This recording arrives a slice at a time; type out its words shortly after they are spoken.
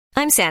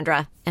I'm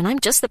Sandra, and I'm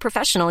just the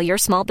professional your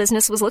small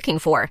business was looking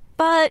for.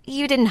 But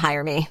you didn't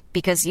hire me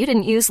because you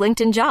didn't use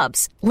LinkedIn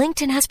Jobs.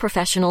 LinkedIn has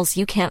professionals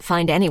you can't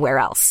find anywhere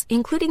else,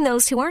 including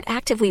those who aren't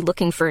actively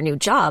looking for a new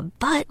job,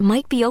 but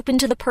might be open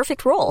to the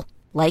perfect role,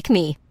 like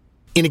me.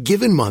 In a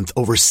given month,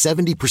 over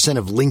 70%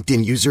 of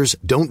LinkedIn users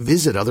don't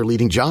visit other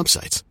leading job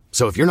sites.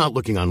 So if you're not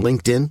looking on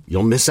LinkedIn,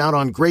 you'll miss out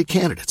on great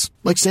candidates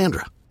like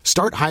Sandra.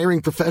 Start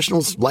hiring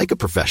professionals like a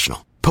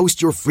professional.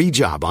 Post your free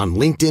job on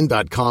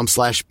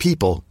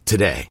linkedin.com/people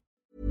today.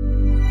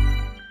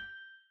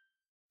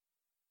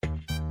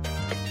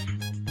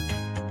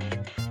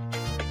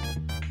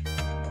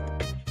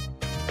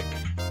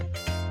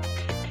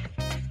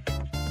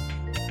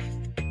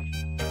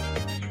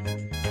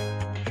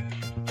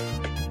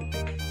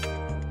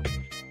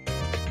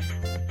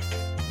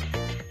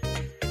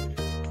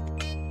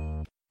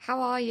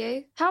 How are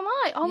you? How am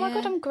I? Oh my Yeah.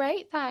 God, I'm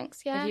great,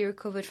 thanks. Yeah. Have you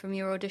recovered from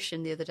your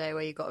audition the other day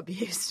where you got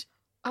abused?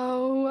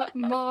 Oh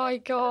my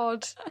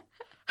God.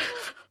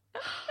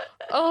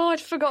 Oh, I'd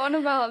forgotten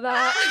about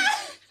that.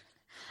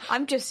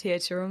 I'm just here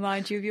to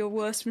remind you of your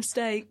worst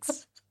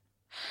mistakes.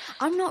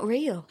 I'm not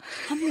real.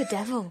 I'm the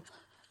devil.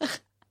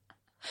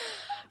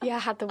 Yeah, I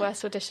had the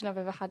worst audition I've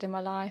ever had in my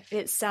life.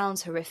 It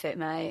sounds horrific,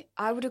 mate.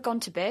 I would have gone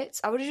to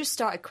bits. I would have just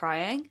started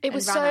crying. It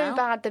was and so ran out.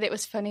 bad that it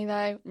was funny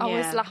though. I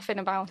was Yeah. laughing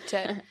about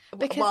it.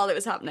 While it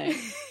was happening.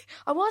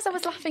 I was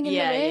laughing in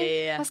Yeah, the room.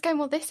 yeah, yeah. I was going,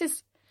 well, this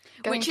is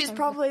going Which is to-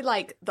 probably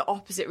like the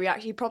opposite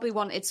reaction. You probably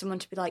wanted someone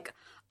to be like,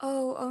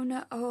 oh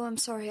no, oh, I'm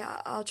sorry,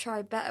 I'll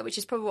try better, which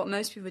is probably what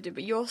most people do.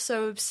 But you're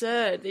so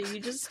absurd that you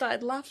just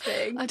started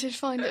laughing. I did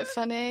find it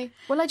funny.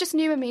 Well, I just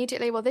knew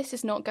immediately, well, this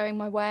is not going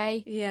my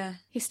way. Yeah.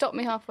 He stopped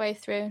me halfway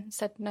through and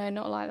said, no,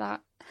 not like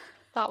that.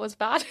 That was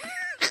bad.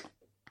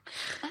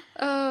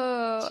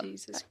 Oh.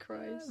 Jesus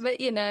Christ. But,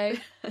 you know,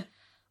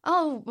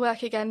 I'll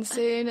work again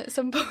soon at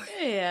some point.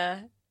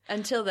 Yeah.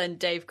 Until then,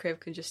 Dave Cribb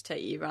can just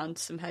take you around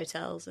some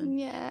hotels, and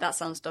Yeah. that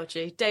sounds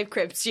dodgy. Dave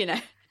Cribb's,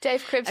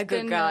 Dave Cribb's a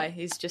good been, guy.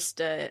 He's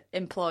just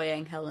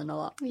employing Helen a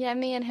lot. Yeah,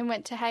 me and him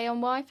went to Hay on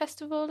Wye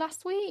Festival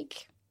last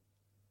week.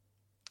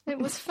 It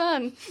was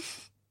fun.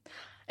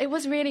 It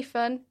was really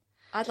fun.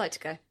 I'd like to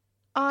go.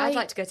 I I'd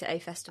like to go to a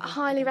festival.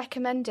 highly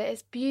recommend it.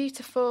 It's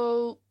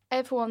beautiful.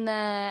 Everyone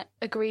there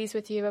agrees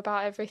with you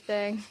about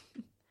everything.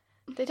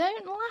 They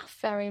don't laugh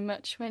very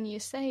much when you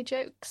say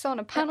jokes on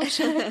a panel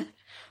show.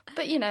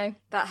 But, you know.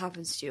 That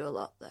happens to you a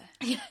lot,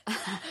 though.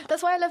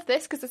 That's why I love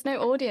this, because there's no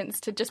audience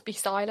to just be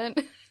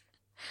silent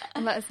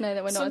and let us know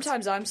that we're not.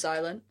 Sometimes I'm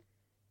silent.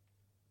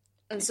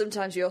 And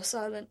sometimes you're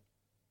silent.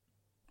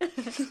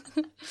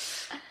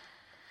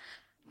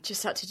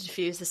 Just had to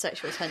diffuse the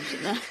sexual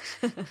tension there.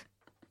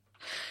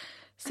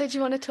 So do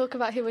you want to talk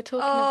about who we're talking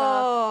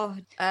about?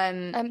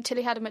 Oh,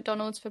 Tilly had a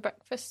McDonald's for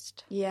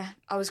breakfast. yeah.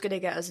 I was going to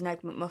get us an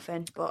egg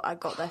McMuffin, but I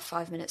got there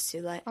 5 minutes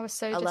too late. I was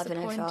so 11:05.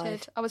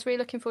 disappointed. I was really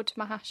looking forward to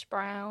my hash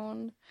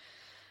brown.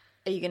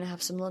 Are you going to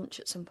have some lunch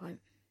at some point?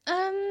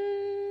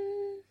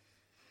 Don't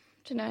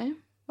know.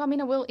 Well, I mean,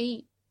 I will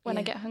eat when I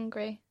Yeah. get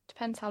hungry.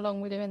 Depends how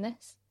long we're doing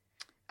this.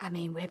 I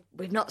mean,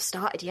 we've not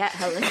started yet,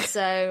 Helen,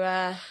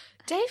 so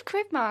Dave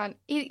Cribb, man.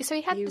 He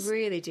had you this,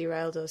 really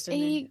derailed us, didn't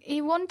you?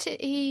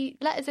 he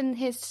let us in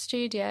his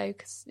studio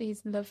because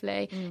he's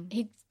lovely.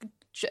 He'd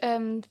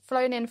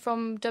flown in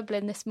from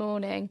Dublin this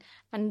morning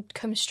and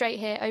come straight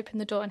here, opened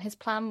the door, and his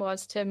plan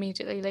was to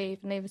immediately leave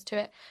and leave us to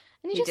it.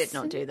 And You just did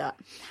not do that.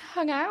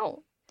 hung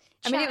out.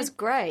 I mean, it was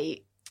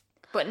great,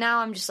 but now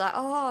I'm just like,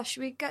 oh,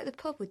 should we go to the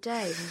pub with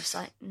Dave? And just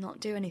like, not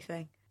do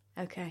anything.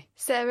 Okay.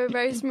 Sarah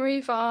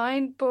Rosemary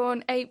Vine,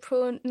 born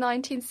April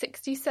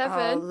 1967.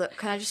 Oh, look,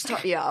 can I just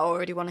stop you? I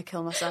already want to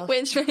kill myself.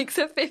 Which makes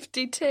her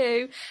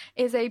 52,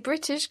 is a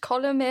British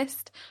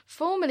columnist,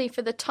 formerly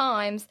for The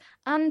Times,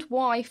 and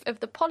wife of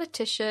the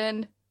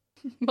politician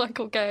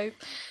Michael Gove,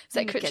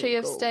 Secretary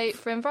of Gove. State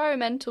for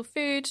Environmental,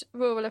 Food,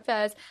 Rural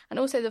Affairs, and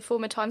also the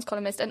former Times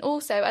columnist, and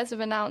also, as of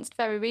announced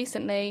very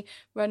recently,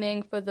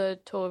 running for the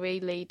Tory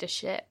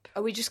leadership.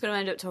 Are we just going to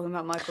end up talking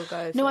about Michael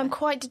Gove? No, then? I'm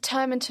quite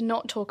determined to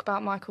not talk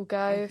about Michael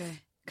Gove.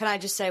 Okay. Can I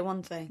just say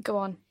one thing? Go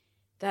on.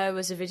 There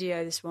was a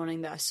video this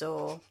morning that I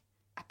saw.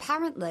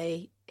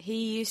 Apparently,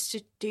 he used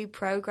to do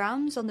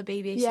programmes on the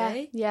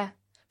BBC. Yeah.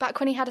 Back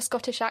when he had a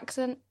Scottish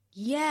accent.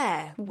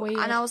 Yeah. Weird.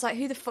 And I was like,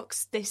 who the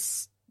fuck's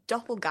this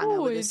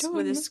doppelganger with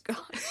a Scottish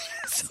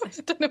accent?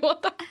 I don't know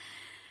what that...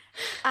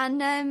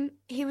 And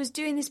he was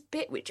doing this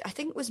bit which I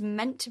think was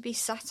meant to be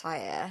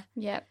satire,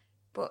 Yeah.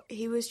 but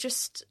he was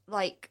just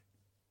like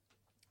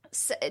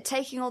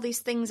taking all these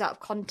things out of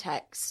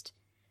context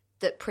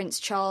that Prince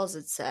Charles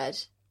had said.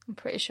 I'm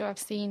pretty sure I've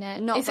seen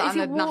it. Not that I'm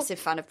he a massive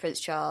fan of Prince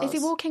Charles. Is he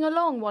walking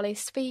along while he's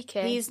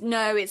speaking?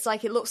 It's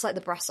like, it looks like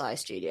the Brass Eye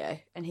studio,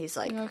 and he's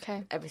like,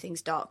 Okay.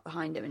 everything's dark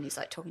behind him, and he's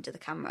like talking to the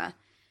camera,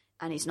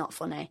 and he's not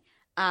funny.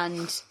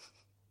 And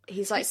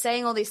he's like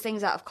saying all these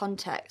things out of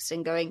context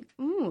and going,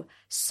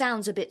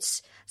 sounds a bit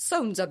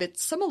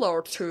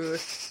similar to...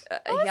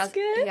 That's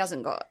good. He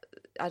hasn't got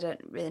I don't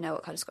really know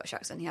what kind of Scottish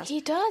accent he has. He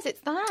does.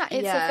 It's that.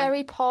 It's Yeah. a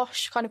very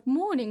posh kind of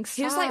morning side.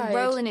 He was like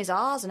rolling his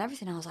R's and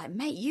everything. I was like,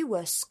 mate, you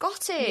were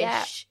Scottish. Yeah.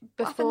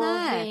 What happened Before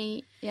there?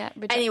 he,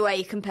 Anyway,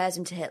 he compares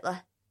him to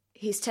Hitler.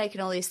 He's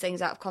taken all these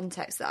things out of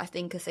context that I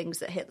think are things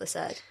that Hitler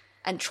said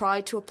and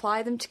tried to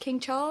apply them to King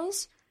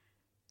Charles.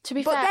 To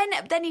be But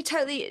fair, then he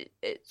totally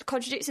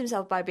contradicts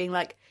himself by being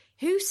like,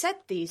 who said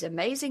these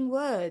amazing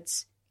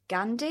words?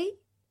 Gandhi?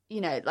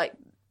 You know, like,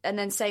 and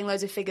then saying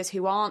loads of figures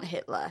who aren't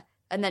Hitler.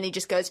 And then he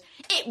just goes,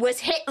 it was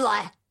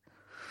Hitler!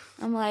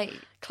 I'm like...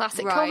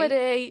 classic right.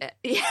 comedy.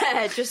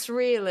 Yeah, just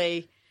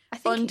really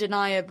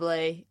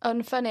undeniably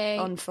Unfunny.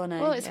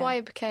 Well, it's yeah. why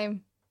he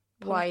became...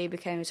 Why he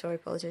became a Tory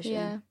politician.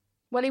 Yeah.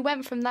 Well, he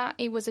went from that,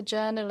 he was a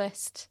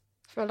journalist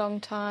for a long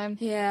time.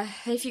 Yeah,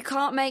 if you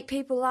can't make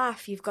people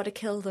laugh, you've got to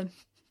kill them.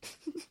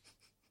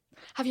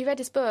 Have you read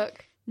his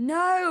book?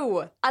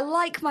 No! I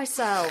like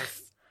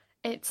myself.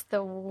 It's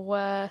the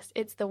worst.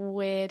 It's the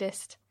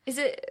weirdest. Is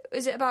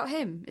it about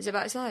him? Is it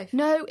about his life?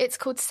 No, it's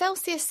called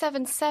Celsius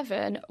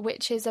 77,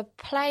 which is a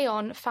play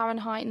on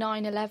Fahrenheit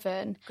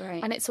 9/11.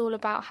 Great. And it's all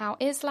about how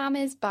Islam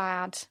is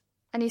bad.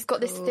 And he's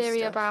got this Cool theory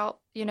stuff. about,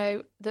 you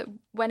know, that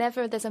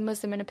whenever there's a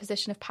Muslim in a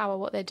position of power,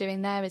 what they're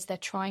doing there is they're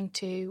trying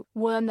to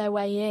worm their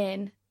way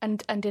in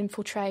and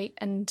infiltrate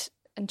and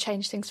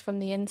change things from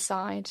the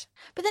inside.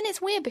 But then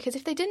it's weird because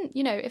if they didn't,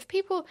 you know, if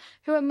people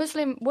who are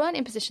Muslim weren't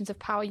in positions of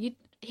power,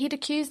 he'd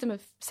accuse them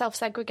of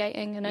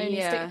self-segregating and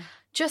only stick.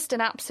 Just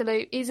an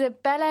absolute. He's a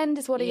bellend,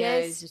 is what he Yeah,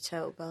 is. he's a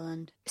total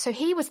bellend. So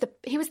he was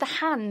the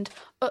hand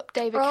up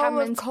David Oh, of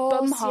Cameron's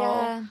course,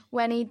 bumhole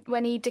yeah.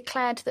 when he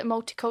declared that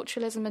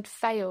multiculturalism had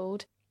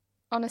failed.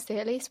 Honestly,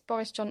 at least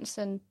Boris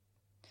Johnson.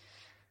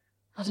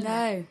 I don't know.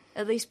 No,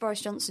 at least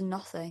Boris Johnson,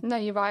 nothing. No,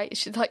 you're right.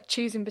 It's like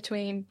choosing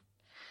between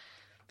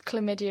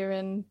chlamydia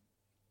and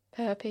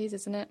herpes,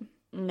 isn't it?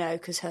 No,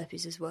 because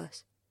herpes is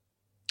worse.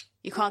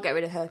 You can't get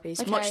rid of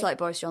herpes, Okay. much like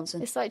Boris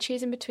Johnson. It's like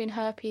choosing between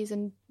herpes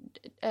and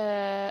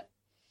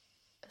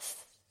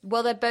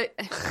Well, they're both...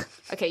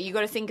 Okay, you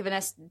got to think of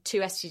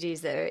two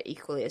STDs that are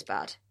equally as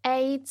bad.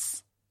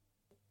 AIDS.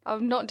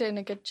 I'm not doing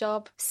a good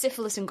job.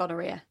 Syphilis and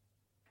gonorrhea.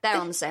 They're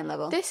on the same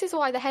level. This is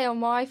why the Hey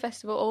on Why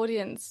Festival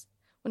audience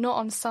were not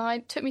on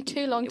side. Took me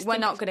too long to We're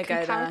think not of gonna go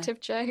there.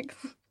 comparative jokes.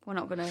 We're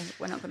not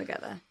gonna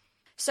get there.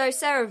 So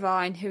Sarah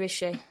Vine, who is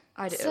she?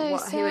 Who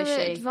is Sarah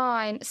she?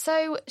 Vine.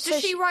 So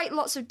Does she write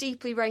lots of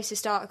deeply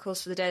racist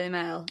articles for the Daily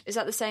Mail? Is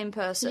that the same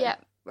person? Yeah.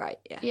 Right.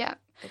 Yeah. Yeah.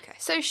 Okay.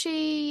 So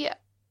she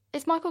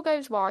is Michael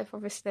Gove's wife,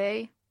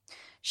 obviously.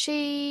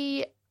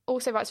 She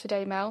also writes for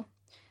Daily Mail.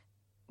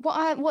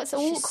 What's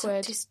awkward?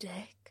 Sucked his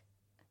dick.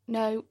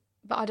 No,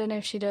 but I don't know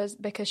if she does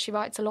because she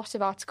writes a lot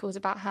of articles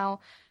about how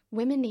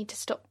women need to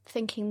stop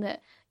thinking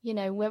that, you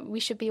know, we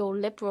should be all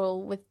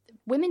liberal with...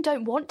 Women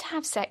don't want to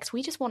have sex.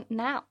 We just want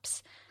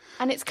naps.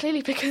 And it's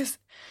clearly because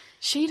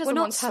she doesn't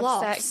want to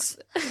have sex.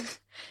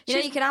 You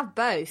know, you can have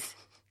both.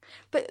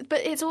 But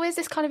it's always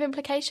this kind of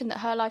implication that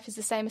her life is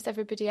the same as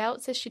everybody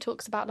else's. She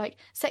talks about, like,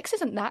 sex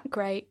isn't that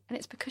great. And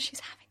it's because she's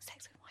having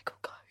sex with Michael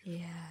Gove.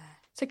 Yeah.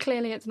 So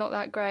clearly it's not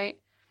that great.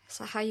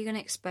 So how are you going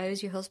to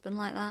expose your husband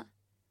like that?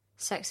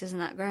 Sex isn't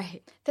that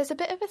great. There's a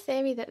bit of a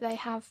theory that they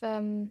have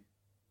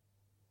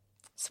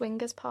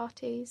swingers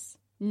parties.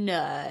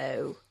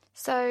 No.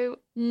 So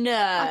No.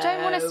 I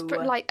don't want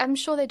to I'm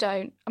sure they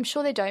don't. I'm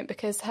sure they don't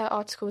because her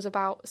articles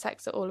about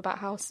sex are all about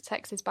how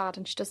sex is bad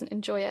and she doesn't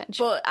enjoy it. And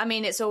But I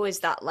mean, it's always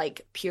that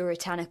like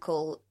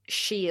puritanical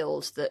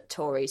shield that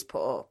Tories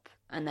put up,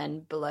 and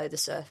then below the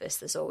surface,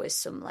 there's always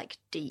some like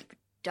deep,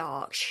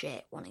 dark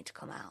shit wanting to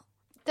come out.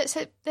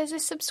 There's a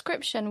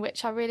subscription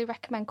which I really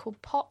recommend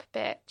called Pop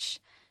Bitch,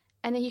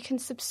 and then you can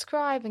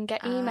subscribe and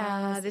get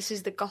emails. This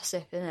is the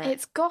gossip, isn't it?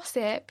 It's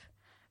gossip,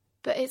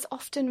 but it's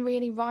often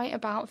really right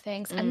about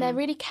things, and they're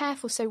really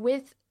careful. So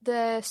with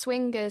the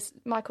swingers,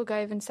 Michael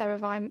Gove and Sarah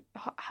Vine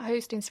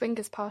hosting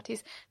swingers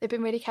parties, they've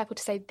been really careful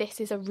to say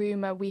this is a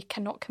rumour, we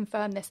cannot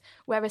confirm this.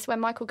 Whereas when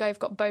Michael Gove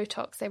got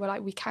Botox, they were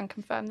like, we can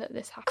confirm that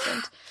this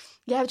happened.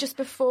 Yeah, just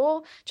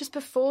before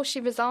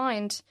she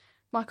resigned,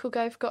 Michael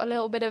Gove got a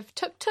little bit of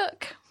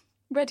tuk-tuk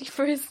ready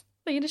for his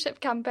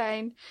leadership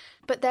campaign.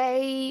 But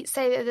they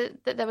say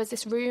that there was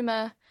this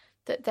rumour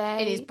that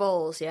they... In his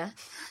balls, yeah?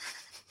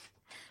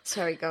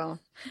 Sorry, go on.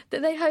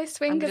 That they host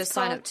swingers I'm going to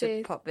sign up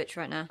parties. to Pop Bitch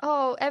right now.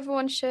 Oh,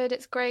 everyone should.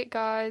 It's great,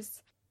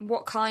 guys.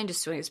 What kind of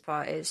swingers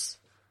parties?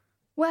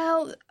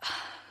 Well...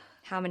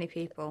 How many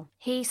people?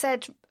 He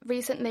said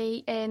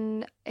recently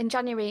in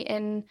January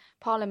in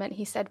Parliament,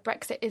 he said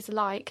Brexit is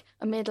like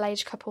a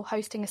middle-aged couple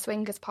hosting a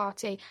swingers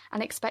party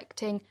and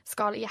expecting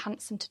Scarlett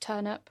Johansson to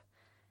turn up.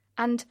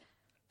 And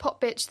Pop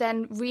Bitch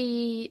then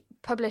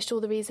republished all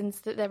the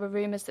reasons that there were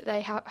rumours that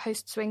they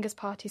host swingers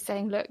parties,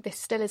 saying, look, this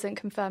still isn't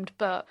confirmed,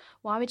 but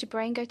why would your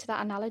brain go to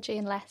that analogy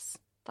unless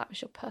that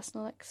was your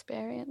personal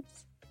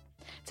experience?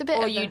 It's a bit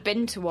Or of you'd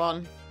been to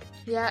one.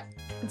 Yeah,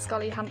 and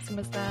Scarlett Johansson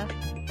was there.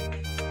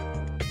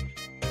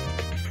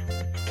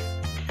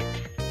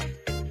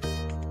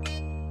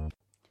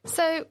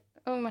 So,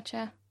 oh my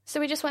chair. So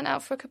we just went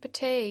out for a cup of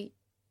tea.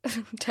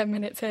 10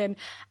 minutes in.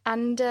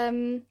 And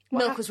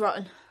Milk was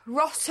rotten.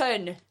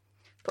 Rotten!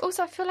 But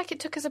also, I feel like it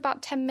took us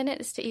about 10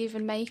 minutes to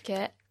even make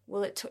it.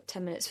 Well, it took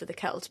 10 minutes for the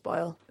kettle to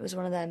boil. It was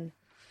one of them...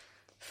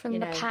 From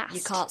the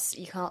past.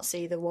 You can't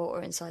see the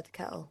water inside the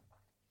kettle.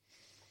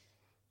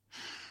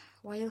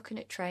 Why are you looking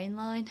at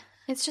Trainline?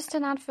 It's just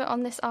an advert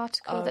on this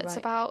article that's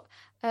about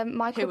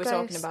Michael Who we're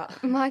Gove's... talking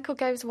about. Michael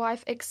Gove's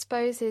wife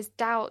exposes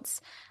doubts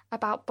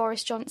about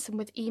Boris Johnson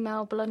with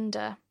email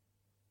blunder.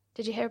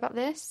 Did you hear about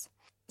this?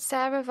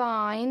 Sarah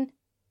Vine...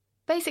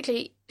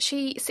 Basically,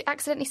 she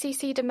accidentally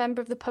CC'd a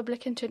member of the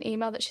public into an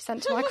email that she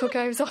sent to Michael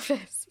Gove's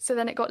office. So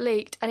then it got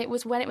leaked. And it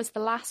was when it was the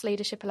last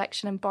leadership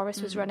election and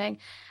Boris was running.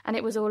 And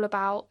it was all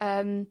about,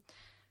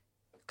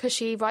 because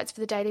she writes for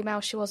the Daily Mail,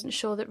 she wasn't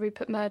sure that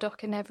Rupert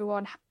Murdoch and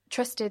everyone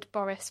trusted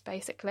Boris,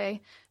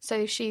 basically.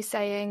 So she's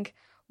saying,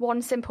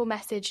 one simple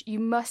message, you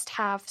must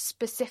have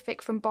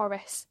specific from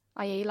Boris,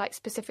 i.e. like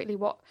specifically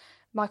what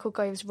Michael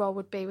Gove's role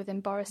would be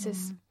within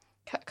Boris's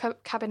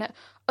cabinet.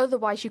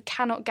 Otherwise, you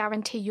cannot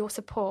guarantee your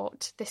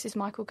support. This is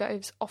Michael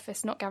Gove's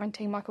office not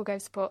guaranteeing Michael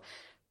Gove's support.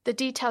 The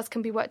details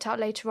can be worked out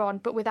later on,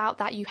 but without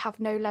that, you have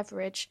no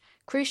leverage.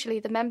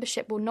 Crucially, the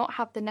membership will not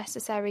have the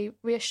necessary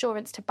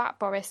reassurance to back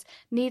Boris.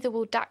 Neither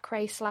will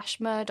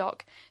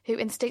Dacre/Murdoch, who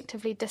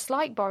instinctively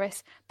dislike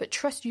Boris, but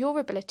trust your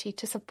ability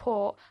to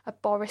support a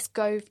Boris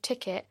Gove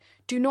ticket.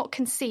 Do not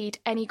concede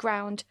any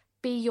ground.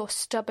 Be your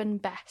stubborn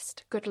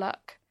best. Good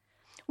luck.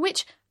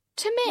 Which...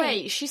 To me...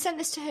 Wait, she sent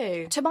this to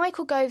who? To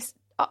Michael Gove's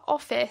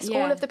office,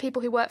 Yeah. all of the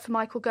people who work for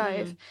Michael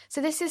Gove.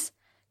 So this is...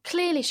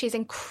 Clearly she's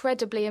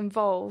incredibly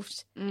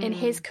involved in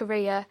his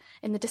career,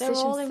 in the decisions...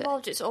 They're all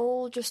involved. It's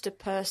all just a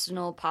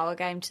personal power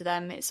game to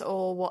them. It's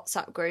all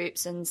WhatsApp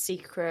groups and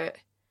secret...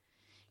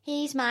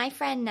 He's my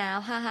friend now.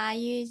 Haha,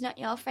 he's not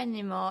your friend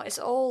anymore. It's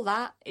all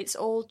that. It's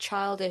all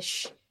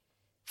childish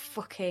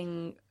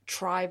fucking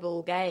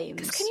tribal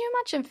games. 'Cause can you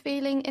imagine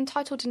feeling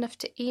entitled enough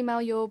to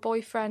email your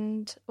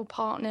boyfriend or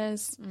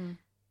partners,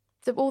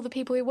 all the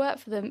people who work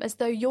for them, as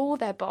though you're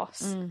their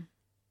boss,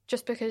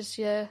 just because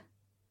you're...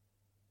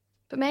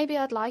 But maybe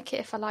I'd like it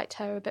if I liked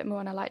her a bit more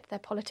and I liked their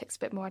politics a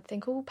bit more. I'd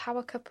think, oh,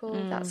 power couple,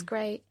 that's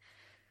great.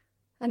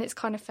 And it's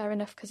kind of fair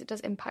enough because it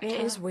does impact her.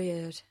 It is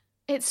weird.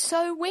 It's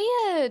so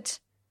weird.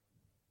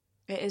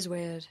 It is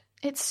weird.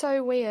 It's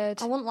so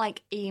weird. I wouldn't,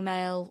 like,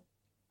 email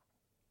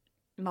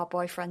my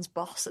boyfriend's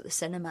boss at the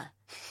cinema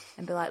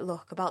and be like,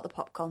 look, about the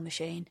popcorn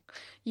machine.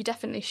 You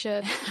definitely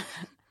should.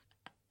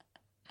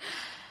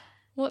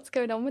 What's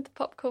going on with the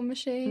popcorn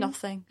machine?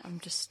 Nothing. I'm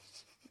just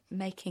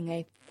making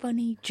a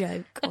funny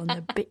joke on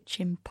the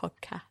Bitchin'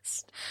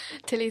 podcast.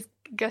 Tilly's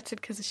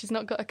gutted because she's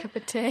not got a cup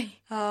of tea.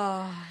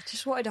 Oh,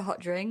 just wanted a hot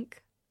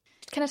drink.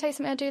 Can I tell you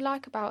something I do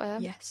like about her?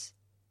 Yes.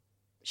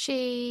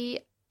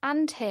 She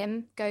and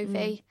him,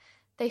 Govey,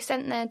 they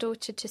sent their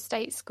daughter to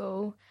state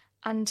school,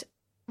 and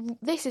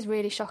this is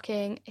really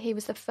shocking. He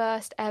was the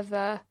first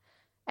ever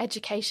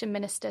education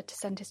minister to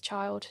send his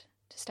child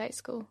to state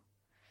school.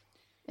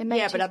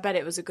 Yeah, but I bet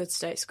it was a good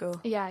state school.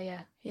 Yeah.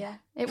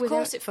 It Of was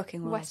course it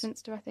fucking was.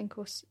 Westminster, I think,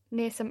 or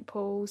near St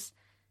Paul's.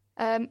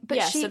 But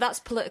yeah, so that's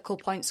political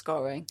point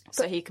scoring.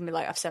 So he can be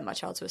like, I've sent my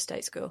child to a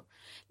state school.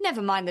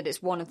 Never mind that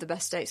it's one of the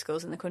best state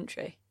schools in the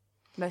country,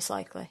 most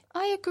likely.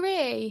 I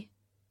agree.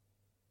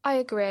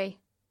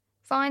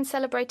 Vine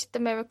celebrated the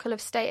miracle of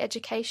state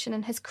education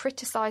and has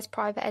criticised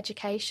private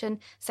education,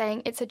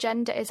 saying its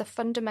agenda is a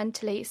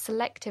fundamentally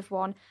selective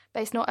one,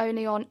 based not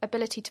only on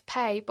ability to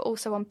pay, but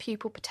also on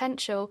pupil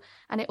potential.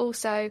 And it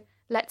also,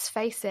 let's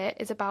face it,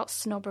 is about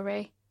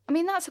snobbery. I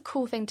mean, that's a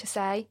cool thing to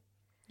say.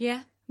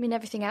 Yeah. I mean,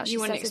 everything else You she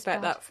wouldn't says expect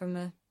is bad. that from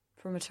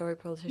a Tory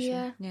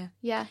politician.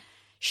 Yeah.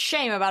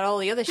 Shame about all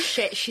the other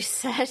shit she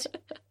said.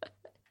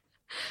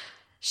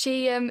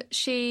 She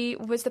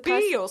was the person...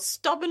 Be your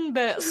stubborn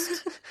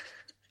best.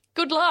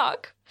 Good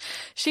luck.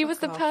 She was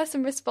the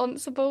person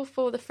responsible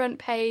for the front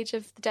page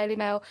of the Daily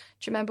Mail. Do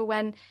you remember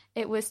when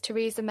it was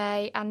Theresa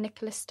May and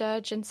Nicola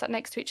Sturgeon sat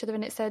next to each other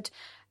and it said,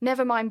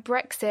 never mind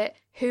Brexit,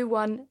 who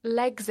won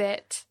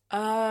Legsit?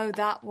 Oh,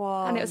 that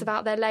one. And it was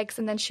about their legs,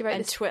 and then she wrote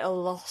And this... Twitter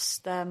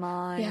lost their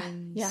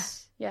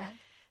minds. Yeah.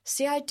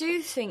 See, I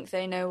do think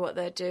they know what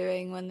they're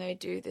doing when they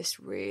do this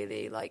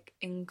really, like,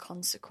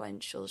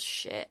 inconsequential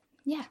shit.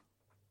 Yeah.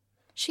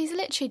 She's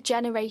literally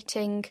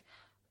generating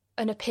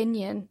an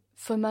opinion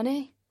for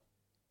money.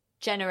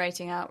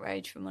 Generating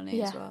outrage for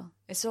money as well.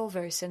 It's all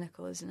very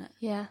cynical, isn't it?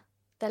 Yeah.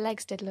 Their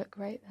legs did look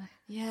great, though.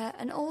 Yeah,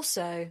 and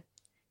also,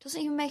 doesn't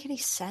even make any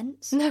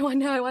sense. No, I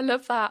know. I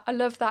love that.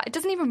 It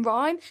doesn't even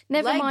rhyme.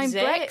 Never mind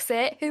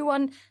Brexit. Who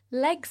won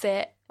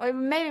Legsit? Well,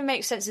 maybe it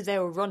makes sense if they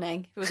were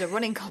running. If it was a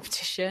running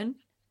competition.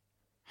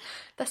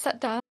 They're sat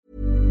down.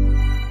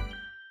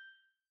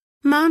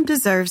 Mom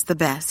deserves the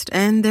best,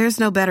 and there's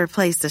no better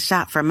place to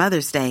shop for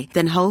Mother's Day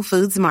than Whole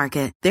Foods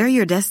Market. They're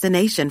your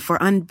destination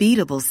for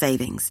unbeatable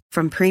savings,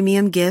 from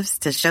premium gifts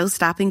to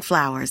show-stopping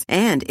flowers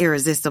and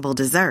irresistible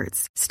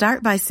desserts.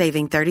 Start by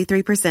saving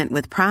 33%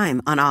 with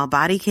Prime on all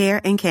body care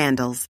and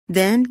candles.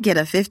 Then get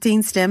a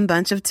 15-stem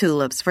bunch of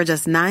tulips for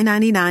just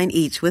 $9.99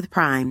 each with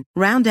Prime.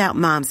 Round out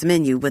Mom's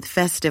menu with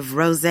festive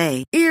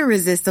rosé,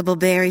 irresistible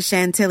berry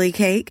chantilly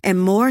cake, and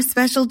more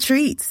special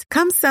treats.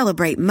 Come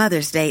celebrate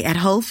Mother's Day at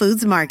Whole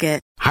Foods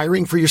Market.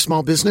 Hiring for your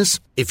small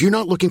business? If you're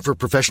not looking for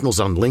professionals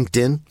on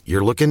LinkedIn,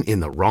 you're looking in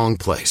the wrong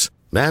place.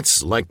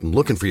 That's like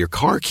looking for your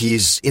car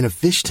keys in a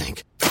fish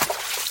tank.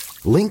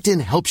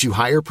 LinkedIn helps you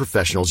hire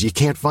professionals you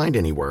can't find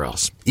anywhere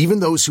else, even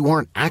those who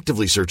aren't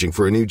actively searching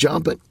for a new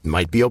job but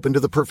might be open to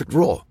the perfect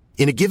role.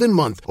 In a given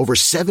month, over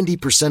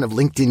 70% of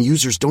LinkedIn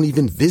users don't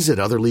even visit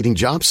other leading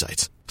job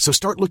sites. So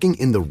start looking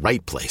in the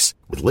right place.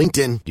 With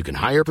LinkedIn, you can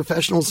hire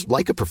professionals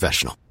like a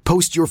professional.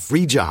 Post your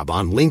free job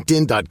on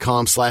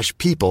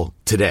linkedin.com/people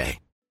today.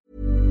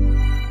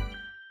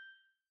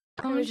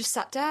 They were just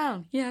sat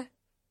down. Yeah.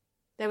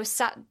 They were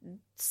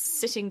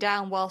sitting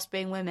down whilst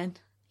being women.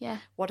 Yeah.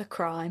 What a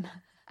crime.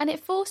 And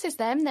it forces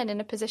them then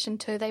in a position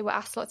to, they were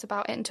asked lots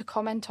about it and to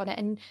comment on it,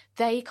 and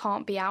they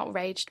can't be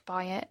outraged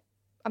by it.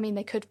 I mean,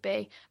 they could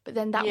be, but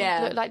then that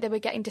would look like they were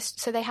getting...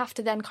 so they have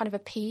to then kind of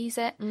appease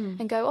it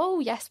and go, oh,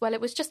 yes, well,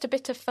 it was just a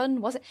bit of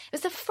fun, was it? It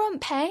was the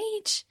front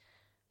page.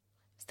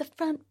 It's the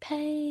front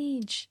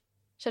page.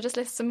 Should I just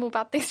list some more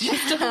bad things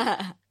she's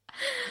done?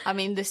 I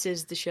mean, this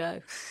is the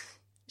show.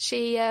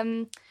 She...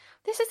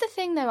 this is the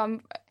thing,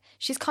 though.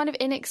 She's kind of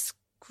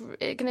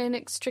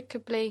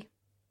inextricably...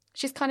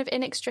 She's kind of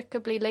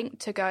inextricably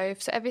linked to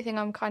Gove, so everything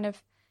I'm kind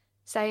of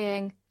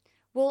saying...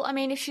 Well, I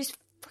mean, if she's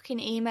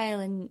fucking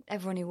emailing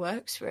everyone who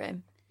works for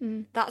him,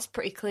 that's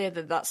pretty clear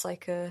that that's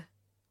like a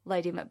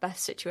Lady Macbeth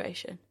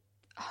situation.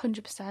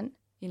 100%.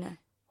 You know?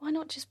 Why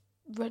not just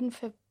run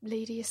for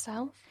leader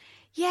yourself?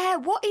 Yeah,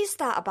 what is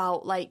that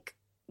about, like,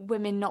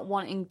 women not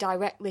wanting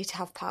directly to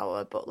have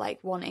power, but, like,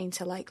 wanting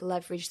to, like,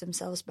 leverage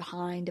themselves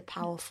behind a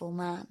powerful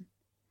man?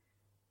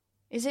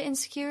 Is it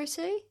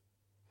insecurity?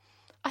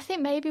 I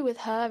think maybe with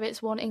her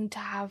it's wanting to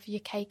have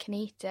your cake and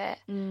eat it,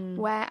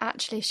 where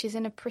actually she's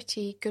in a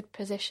pretty good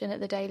position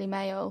at the Daily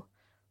Mail,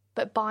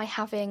 but by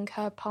having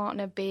her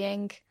partner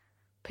being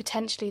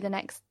potentially the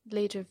next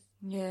leader of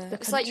the country.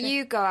 It's like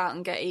you go out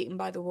and get eaten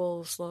by the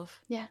wolves, love.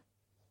 Yeah.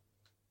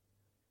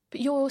 But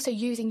you're also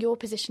using your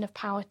position of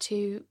power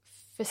to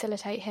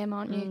facilitate him,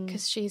 aren't you?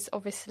 Because she's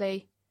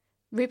obviously...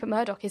 Rupert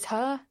Murdoch is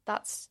her.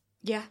 That's...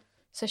 Yeah.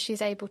 So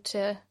she's able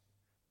to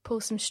pull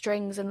some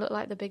strings and look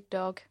like the big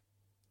dog.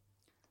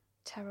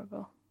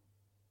 Terrible.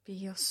 Be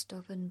your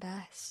stubborn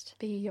best.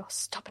 Be your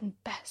stubborn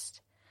best.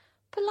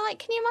 But, like,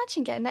 can you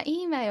imagine getting that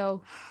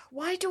email?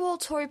 Why do all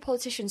Tory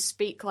politicians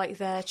speak like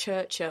they're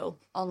Churchill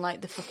on,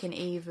 like, the fucking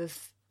eve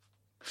of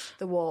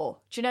the war?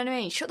 Do you know what I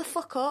mean? Shut the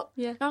fuck up.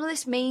 Yeah. None of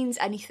this means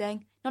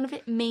anything. None of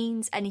it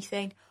means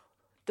anything.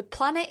 The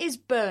planet is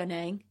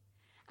burning,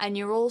 and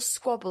you're all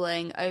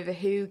squabbling over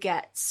who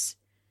gets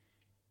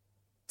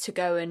to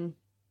go and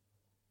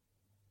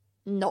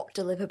not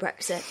deliver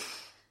Brexit.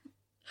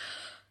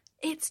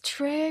 It's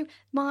true.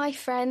 My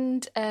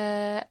friend,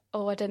 I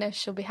don't know if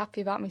she'll be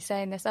happy about me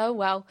saying this. Oh,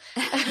 well.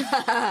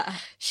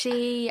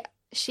 She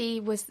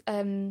was,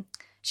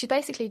 she's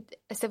basically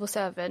a civil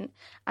servant,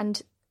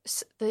 and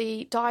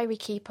the diary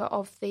keeper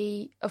of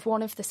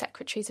one of the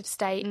secretaries of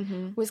state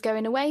was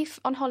going away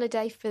on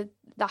holiday for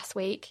last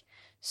week.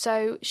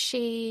 So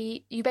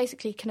you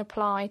basically can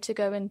apply to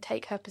go and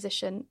take her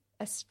position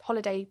as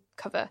holiday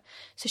cover.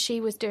 So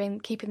she was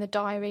keeping the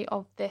diary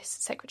of this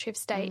Secretary of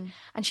State,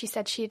 and she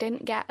said she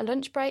didn't get a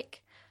lunch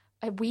break,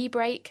 a wee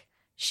break.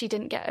 She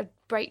didn't get a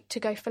break to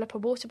go fill up a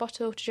water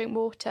bottle to drink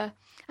water.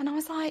 And I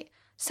was like,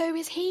 so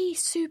is he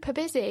super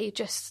busy?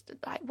 Just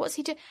like, what's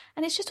he doing?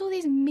 And it's just all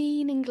these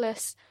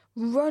meaningless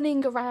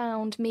running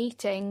around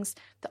meetings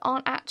that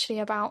aren't actually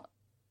about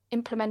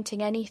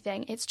implementing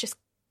anything. It's just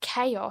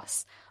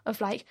chaos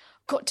of like,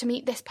 got to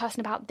meet this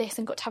person about this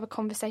and got to have a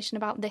conversation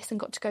about this and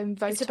got to go and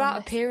vote. It's about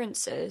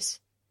appearances.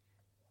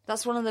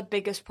 That's one of the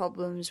biggest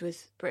problems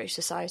with British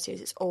society, is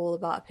it's all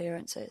about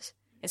appearances.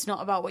 It's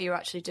not about what you're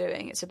actually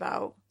doing. It's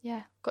about...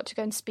 Yeah, got to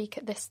go and speak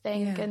at this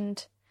thing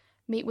and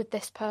meet with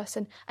this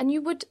person. And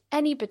you would,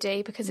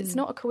 anybody, because it's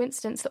not a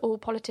coincidence that all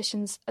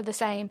politicians are the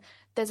same.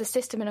 There's a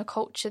system and a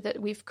culture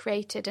that we've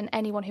created, and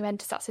anyone who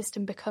enters that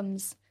system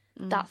becomes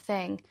that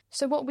thing.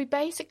 So what we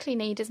basically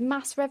need is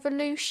mass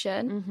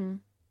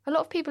revolution. A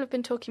lot of people have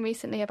been talking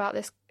recently about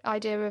this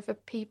idea of a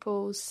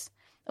people's,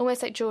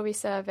 almost like jury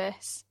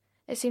service.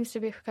 It seems to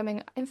be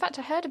becoming... In fact,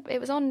 I heard it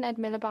was on Ed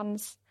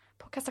Miliband's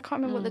podcast. I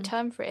can't remember what the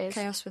term for it is.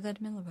 Chaos with Ed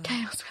Miliband.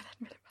 Chaos with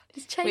Ed Miliband.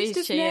 He's changed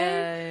his name.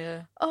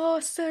 Yeah.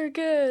 Oh, so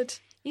good.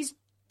 He's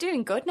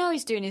doing good now.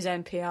 He's doing his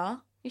own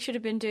PR. He should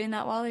have been doing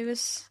that while he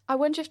was... I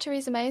wonder if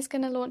Theresa May is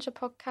going to launch a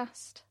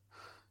podcast.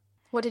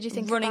 What did you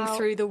think Running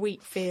through the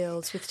wheat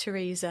fields with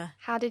Theresa.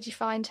 How did you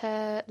find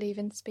her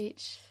leaving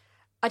speech?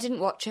 I didn't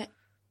watch it.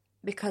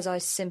 because I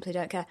simply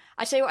don't care.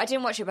 I tell you what, I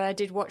didn't watch it, but I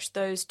did watch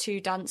those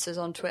two dancers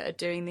on Twitter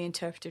doing the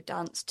interpretive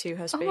dance to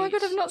her speech. Oh my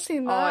God, I've not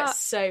seen that. Oh,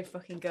 it's so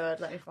fucking good.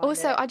 Let me find it.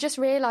 Also, I just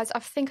realised, I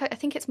think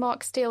it's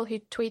Mark Steele who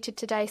tweeted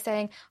today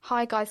saying,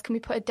 "Hi guys, can we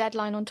put a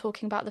deadline on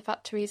talking about the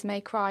fact Theresa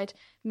May cried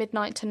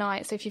midnight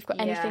tonight? So if you've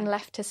got anything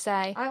left to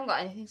say." I haven't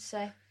got anything to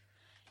say.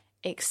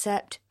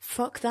 Except,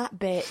 fuck that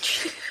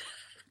bitch.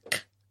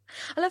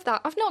 I love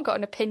that. I've not got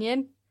an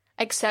opinion,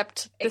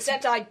 except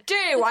I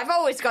do. I've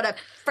always got a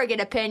friggin'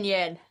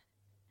 opinion.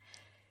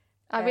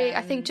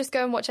 I think just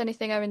go and watch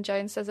anything Owen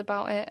Jones says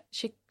about it.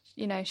 She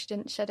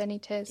didn't shed any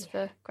tears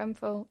for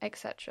Grenfell,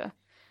 etc.,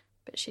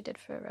 but she did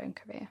for her own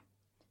career.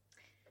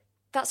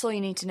 That's all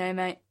you need to know,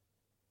 mate.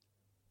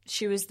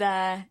 She was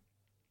there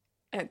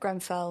at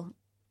Grenfell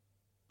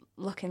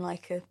looking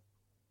like a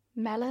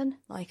melon.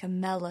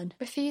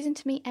 Refusing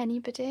to meet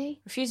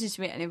anybody.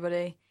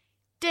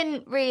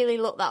 Didn't really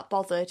look that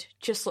bothered,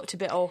 just looked a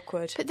bit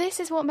awkward. But this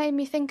is what made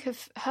me think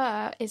of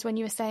her, is when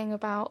you were saying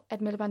about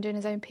Ed Miliband doing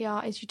his own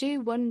PR, is you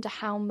do wonder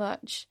how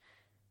much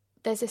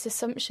there's this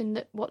assumption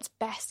that what's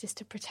best is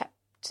to protect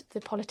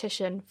the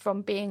politician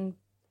from being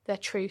their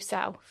true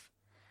self.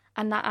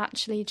 And that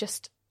actually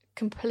just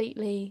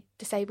completely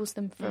disables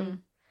them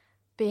from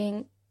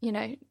being,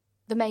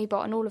 the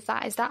Maybot and all of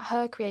that. Is that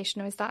her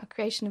creation, or is that a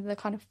creation of the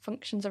kind of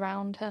functions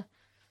around her?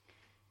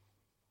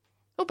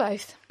 Or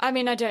both. I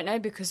mean, I don't know,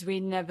 because we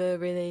never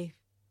really...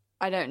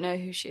 I don't know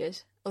who she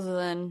is, other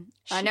than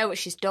I know what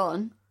she's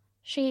done.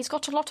 She's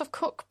got a lot of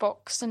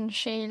cookbooks and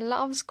she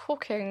loves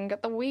cooking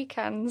at the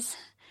weekends.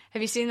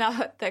 Have you seen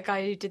that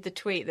guy who did the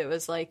tweet that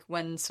was like,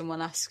 when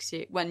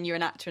you're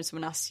an actor and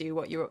someone asks you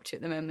what you're up to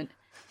at the moment?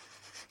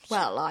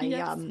 Well,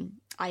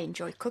 I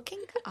enjoy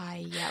cooking.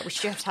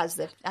 Which just has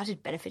the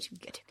added benefit you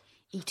get to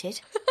eat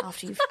it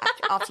after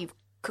you've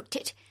cooked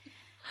it.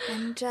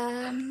 And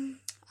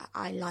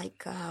I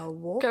like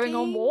walking. Going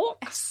on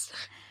walks.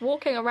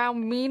 Walking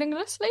around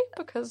meaninglessly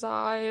because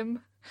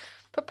I'm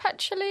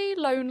perpetually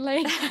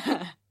lonely. Do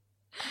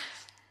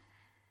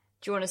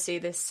you want to see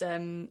this?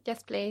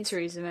 Yes, please.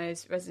 Theresa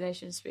May's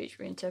resignation speech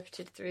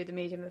reinterpreted through the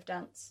medium of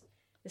dance.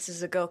 This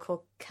is a girl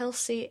called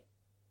Kelsey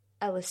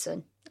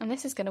Ellison. And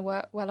this is going to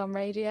work well on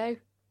radio.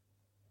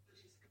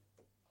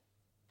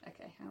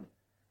 Okay, hang on.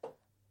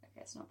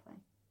 Okay, it's not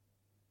playing.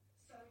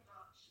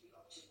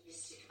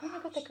 Oh my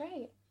God, they're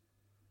great.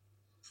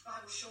 I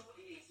will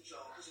shortly leave the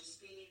job that has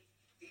been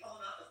the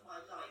honour of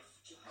my life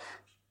to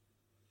hold.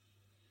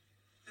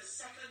 The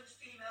second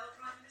female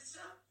Prime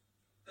Minister,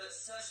 but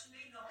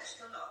certainly not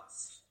the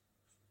last.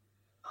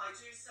 I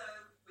do so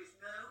with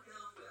no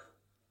ill will,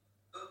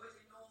 but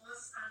with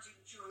enormous and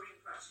enduring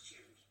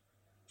gratitude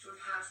to have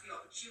had the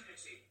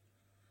opportunity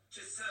to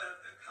serve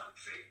the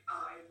country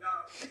I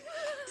love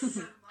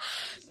so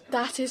much.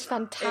 That is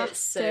fantastic.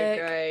 It's so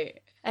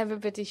great.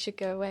 Everybody should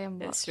go away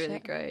and watch it. It's really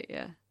great,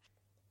 yeah.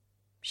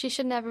 She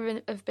should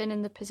never have been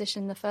in the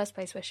position in the first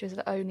place where she was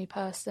the only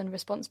person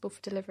responsible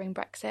for delivering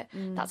Brexit.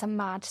 That's a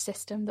mad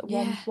system that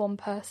one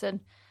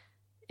person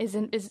is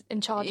in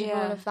charge of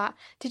all of that.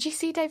 Did you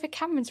see David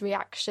Cameron's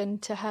reaction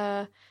to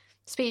her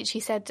speech? He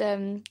said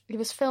it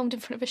was filmed in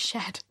front of a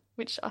shed,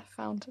 which I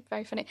found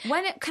very funny.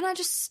 Can I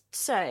just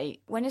say,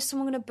 when is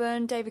someone going to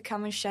burn David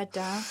Cameron's shed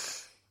down?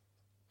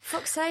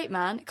 Fuck's sake,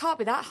 man. It can't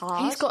be that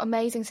hard. He's got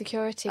amazing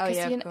security. Oh,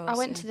 yeah, of course, I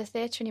went to the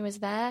theatre and he was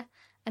there.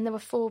 And there were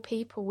 4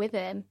 people with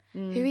him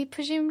who he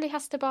presumably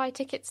has to buy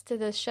tickets to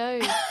the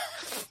show.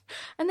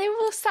 And they were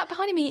all sat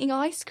behind him eating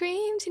ice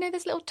creams.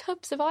 There's little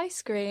tubs of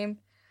ice cream.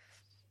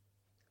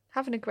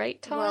 Having a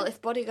great time. Well,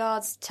 if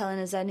Bodyguard's telling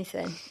us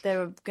anything, they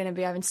were going to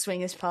be having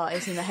swingers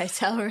parties in the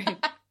hotel room.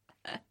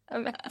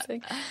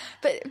 Amazing.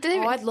 But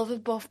I'd love a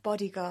buff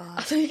Bodyguard.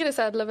 I thought you were going to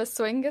say I'd love a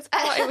swingers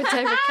party with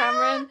David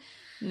Cameron.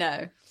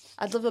 No.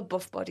 I'd love a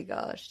buff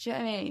Bodyguard. Do you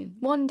know what I mean?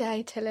 One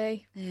day,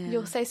 Tilly,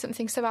 you'll say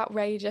something so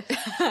outrageous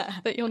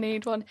that you'll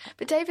need one.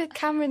 But David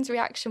Cameron's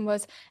reaction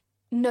was,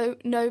 no,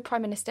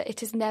 Prime Minister,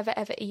 it is never,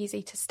 ever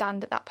easy to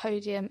stand at that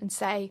podium and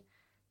say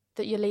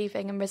that you're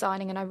leaving and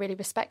resigning, and I really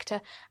respect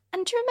her.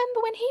 And do you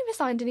remember when he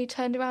resigned and he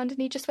turned around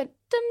and he just went,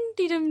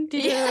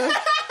 dum-dee-dum-dee-dum?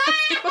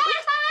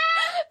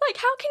 Like,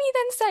 how can you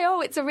then say,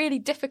 it's a really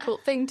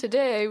difficult thing to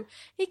do?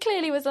 He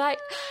clearly was like,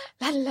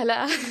 la la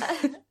la.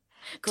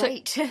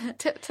 Great.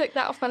 Took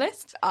that off my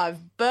list.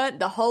 I've burnt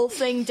the whole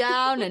thing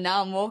down and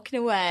now I'm walking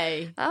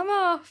away. I'm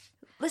off.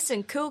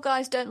 Listen, cool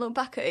guys don't look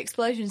back at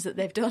explosions that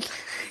they've done.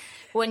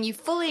 When you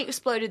fully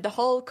exploded the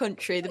whole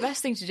country, the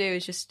best thing to do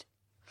is just...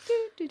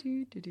 Are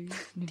you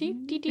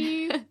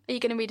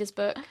going to read his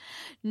book?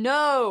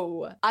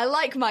 No, I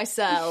like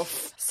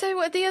myself.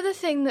 So the other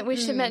thing that we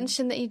should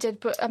mention that he did,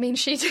 but I mean,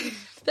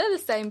 they're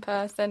the same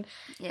person,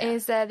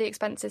 is the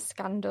expenses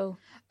scandal.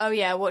 Oh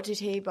yeah, what did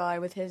he buy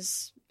with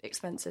his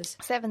expenses?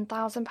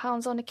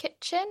 £7,000 on a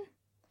kitchen.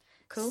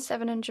 Cool.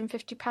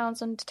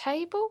 £750 on a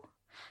table.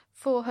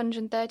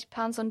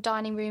 £430 on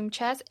dining room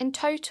chairs. In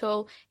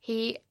total,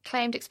 he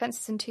claimed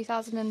expenses in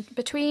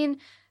between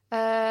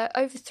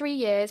over 3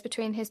 years,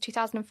 between his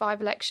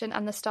 2005 election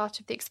and the start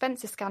of the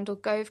expenses scandal.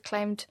 Gove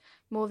claimed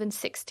more than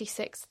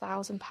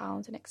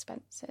 £66,000 in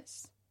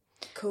expenses.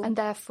 Cool. And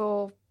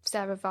therefore,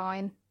 Sarah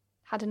Vine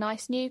had a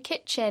nice new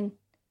kitchen.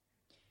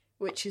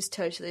 Which is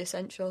totally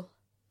essential.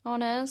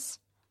 Honours.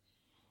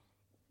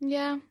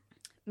 Yeah.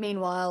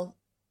 Meanwhile,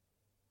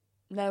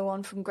 no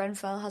one from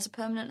Grenfell has a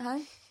permanent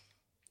home.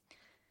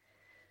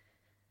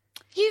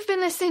 You've been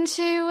listening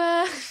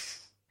to...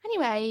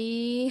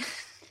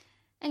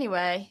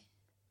 Anyway,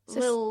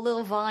 So-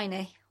 little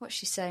Viney, what's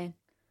she saying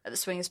at the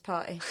swingers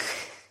party?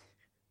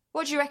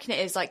 What do you reckon it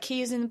is? Like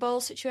keys in the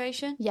bowl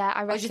situation? Yeah,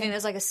 I Or reckon. do you think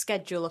there's like a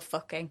schedule of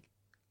fucking?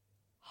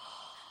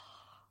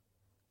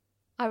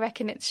 I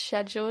reckon it's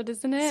scheduled,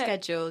 isn't it?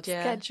 Scheduled,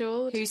 yeah.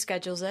 Scheduled. Who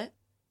schedules it?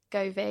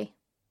 Govey.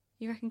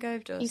 You reckon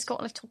Gove does? He's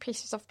got little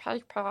pieces of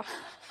paper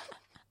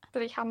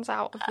that he hands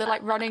out of the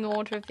running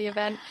order of the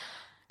event.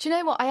 Do you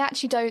know what? I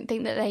actually don't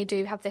think that they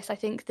do have this. I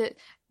think that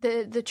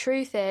the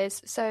truth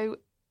is, so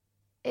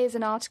here's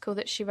an article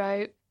that she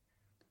wrote.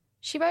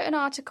 She wrote an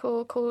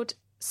article called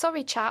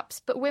 "Sorry Chaps,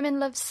 but Women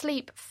Love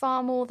Sleep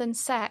Far More Than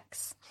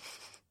Sex."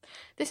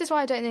 This is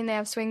why I don't think they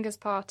have swingers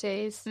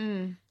parties.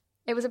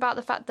 It was about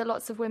the fact that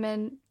lots of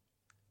women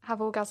have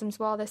orgasms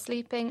while they're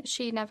sleeping.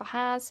 She never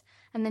has.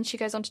 And then she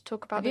goes on to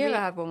talk about Have you ever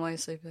had one while you're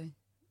sleeping?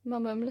 My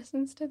mum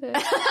listens to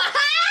this.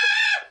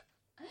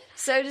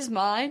 So does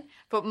mine,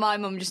 but my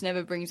mum just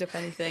never brings up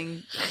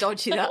anything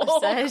dodgy that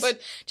I've said. Awkward.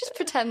 Just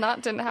pretend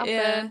that didn't happen.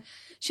 Yeah.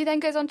 She then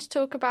goes on to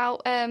talk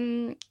about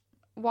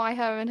why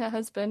her and her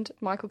husband,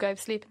 Michael Gove,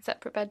 sleep in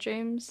separate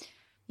bedrooms.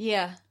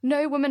 Yeah.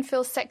 No woman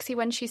feels sexy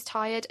when she's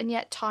tired, and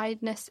yet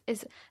tiredness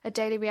is a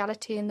daily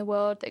reality in the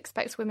world that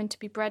expects women to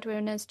be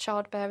breadwinners,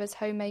 childbearers,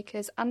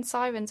 homemakers, and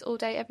sirens all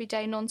day, every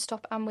day,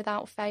 non-stop and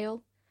without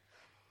fail.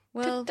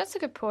 Well, That's a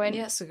good point.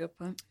 yeah, that's a good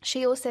point.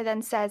 She also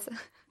then says,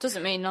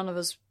 Doesn't mean none of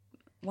us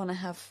want to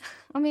have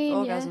I mean,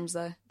 orgasms,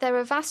 though. there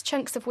are vast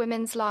chunks of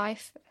women's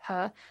life,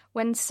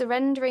 when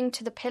surrendering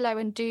to the pillow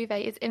and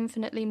duvet is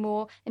infinitely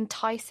more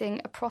enticing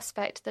a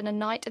prospect than a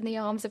night in the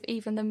arms of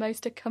even the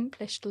most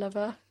accomplished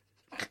lover.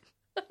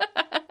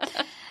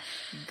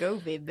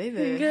 Govey,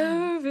 baby.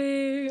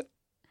 Govey.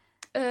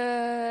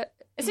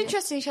 It's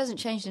interesting she hasn't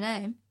changed her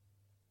name.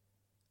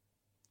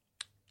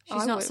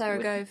 She's not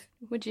Sarah Gove.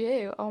 Would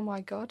you? Oh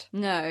my God.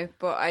 No,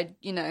 but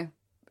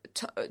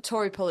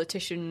Tory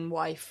politician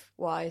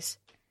wife-wise,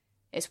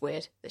 it's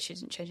weird that she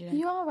didn't change her name.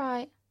 You are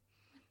right.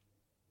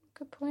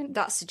 Good point.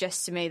 That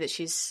suggests to me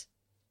that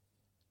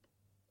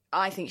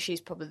I think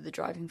she's probably the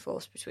driving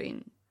force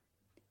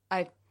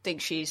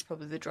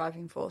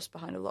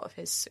behind a lot of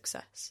his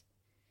success.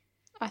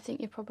 I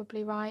think you're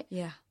probably right.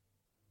 Yeah.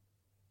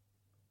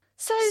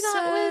 So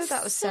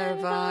that was Sarah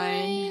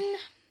Vine.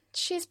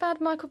 She's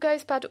bad. Michael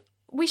Gove's bad.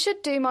 We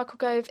should do Michael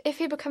Gove if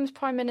he becomes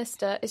Prime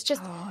Minister. It's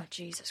just Oh,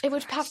 Jesus it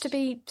would Christ. have to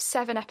be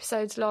 7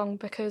 episodes long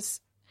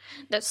because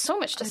there's so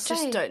much to I say.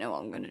 just don't know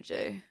what I'm going to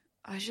do.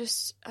 I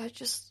just...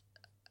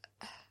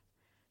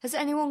 Has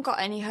anyone got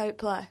any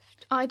hope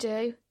left? I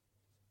do.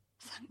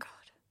 Thank God.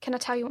 Can I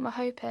tell you what my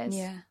hope is?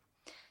 Yeah.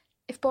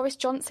 If Boris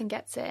Johnson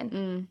gets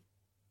in,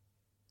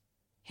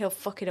 He'll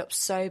fuck it up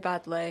so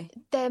badly.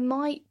 there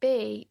might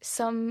be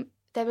some...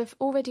 There have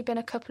already been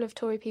a couple of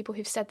Tory people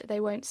who've said that they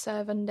won't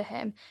serve under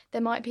him.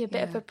 There might be a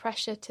bit of Yeah. a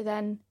pressure to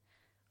then...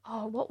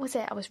 Oh, what was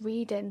it I was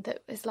reading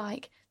that was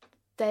like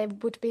there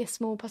would be a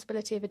small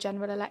possibility of a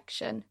general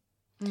election.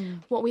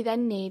 What we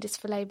then need is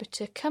for Labour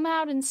to come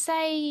out and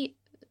say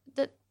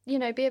that,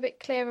 be a bit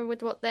clearer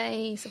with what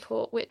they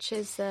support, which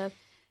is the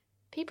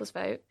people's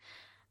vote.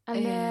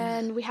 And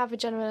then we have a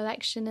general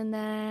election and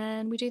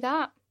then we do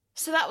that.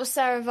 So that was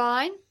Sarah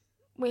Vine.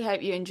 We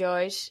hope you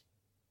enjoyed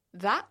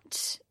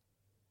that.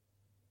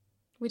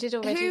 We did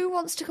already. Who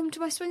wants to come to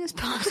my swingers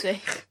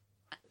party?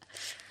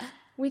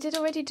 We did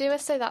already do a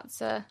So That's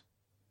a...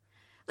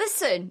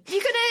 Listen,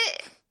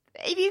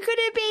 if you're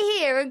gonna be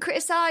here and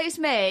criticise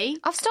me...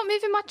 I've stopped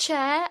moving my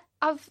chair.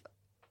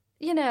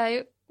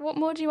 What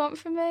more do you want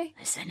from me?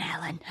 Listen,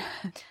 Helen.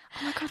 Oh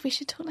my God, we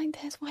should talk like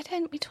this. Why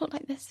don't we talk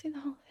like this through the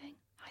whole thing?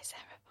 Hi,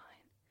 Sarah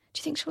Vine. Do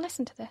you think she'll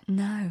listen to this?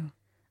 No.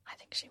 I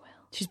think she will.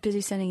 She's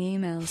busy sending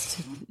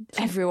emails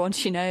to everyone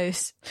she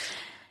knows.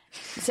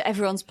 To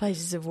everyone's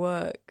places of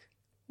work.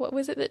 What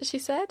was it that she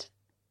said?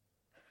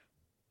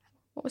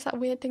 What was that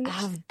weird thing I that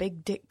have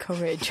big dick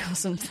courage or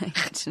something.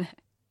 I don't know.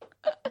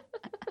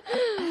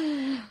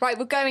 Right,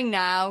 we're going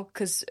now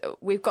because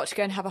we've got to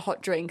go and have a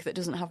hot drink that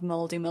doesn't have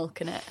mouldy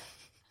milk in it.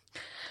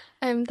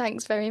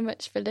 Thanks very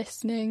much for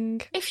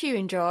listening. If you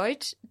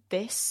enjoyed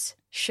this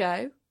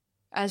show,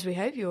 as we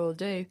hope you all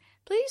do,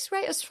 please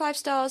rate us 5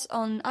 stars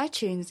on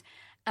iTunes.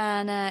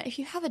 And if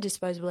you have a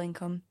disposable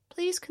income,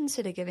 please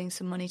consider giving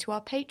some money to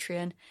our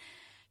Patreon,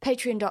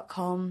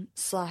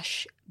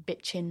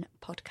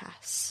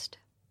 patreon.com/bitchinpodcast.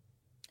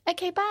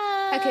 Okay,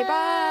 bye. Okay,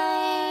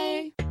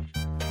 bye.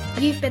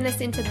 You've been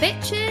listening to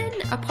Bitchin',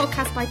 a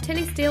podcast by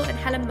Tilly Steele and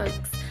Helen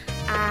Monks.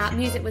 Our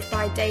music was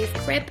by Dave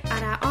Cribb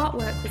and our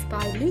artwork was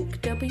by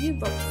Luke W.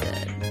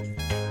 Robson.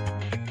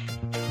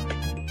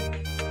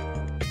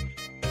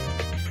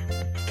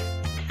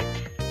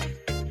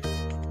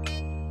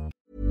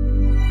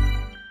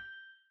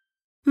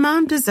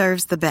 Mom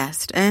deserves the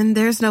best, and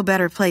there's no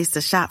better place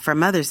to shop for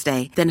Mother's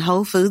Day than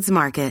Whole Foods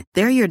Market.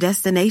 They're your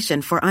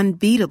destination for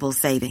unbeatable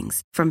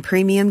savings, from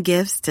premium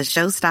gifts to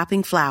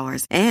show-stopping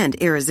flowers and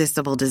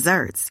irresistible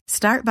desserts.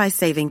 Start by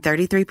saving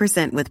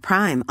 33% with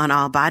Prime on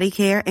all body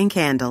care and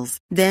candles.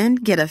 Then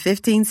get a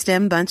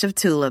 15-stem bunch of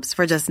tulips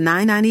for just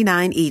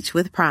 $9.99 each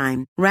with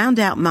Prime. Round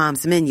out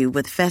Mom's menu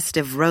with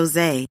festive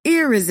rosé,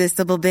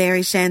 irresistible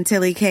berry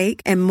chantilly cake,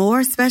 and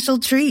more special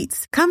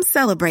treats. Come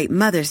celebrate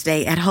Mother's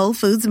Day at Whole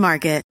Foods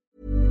Market.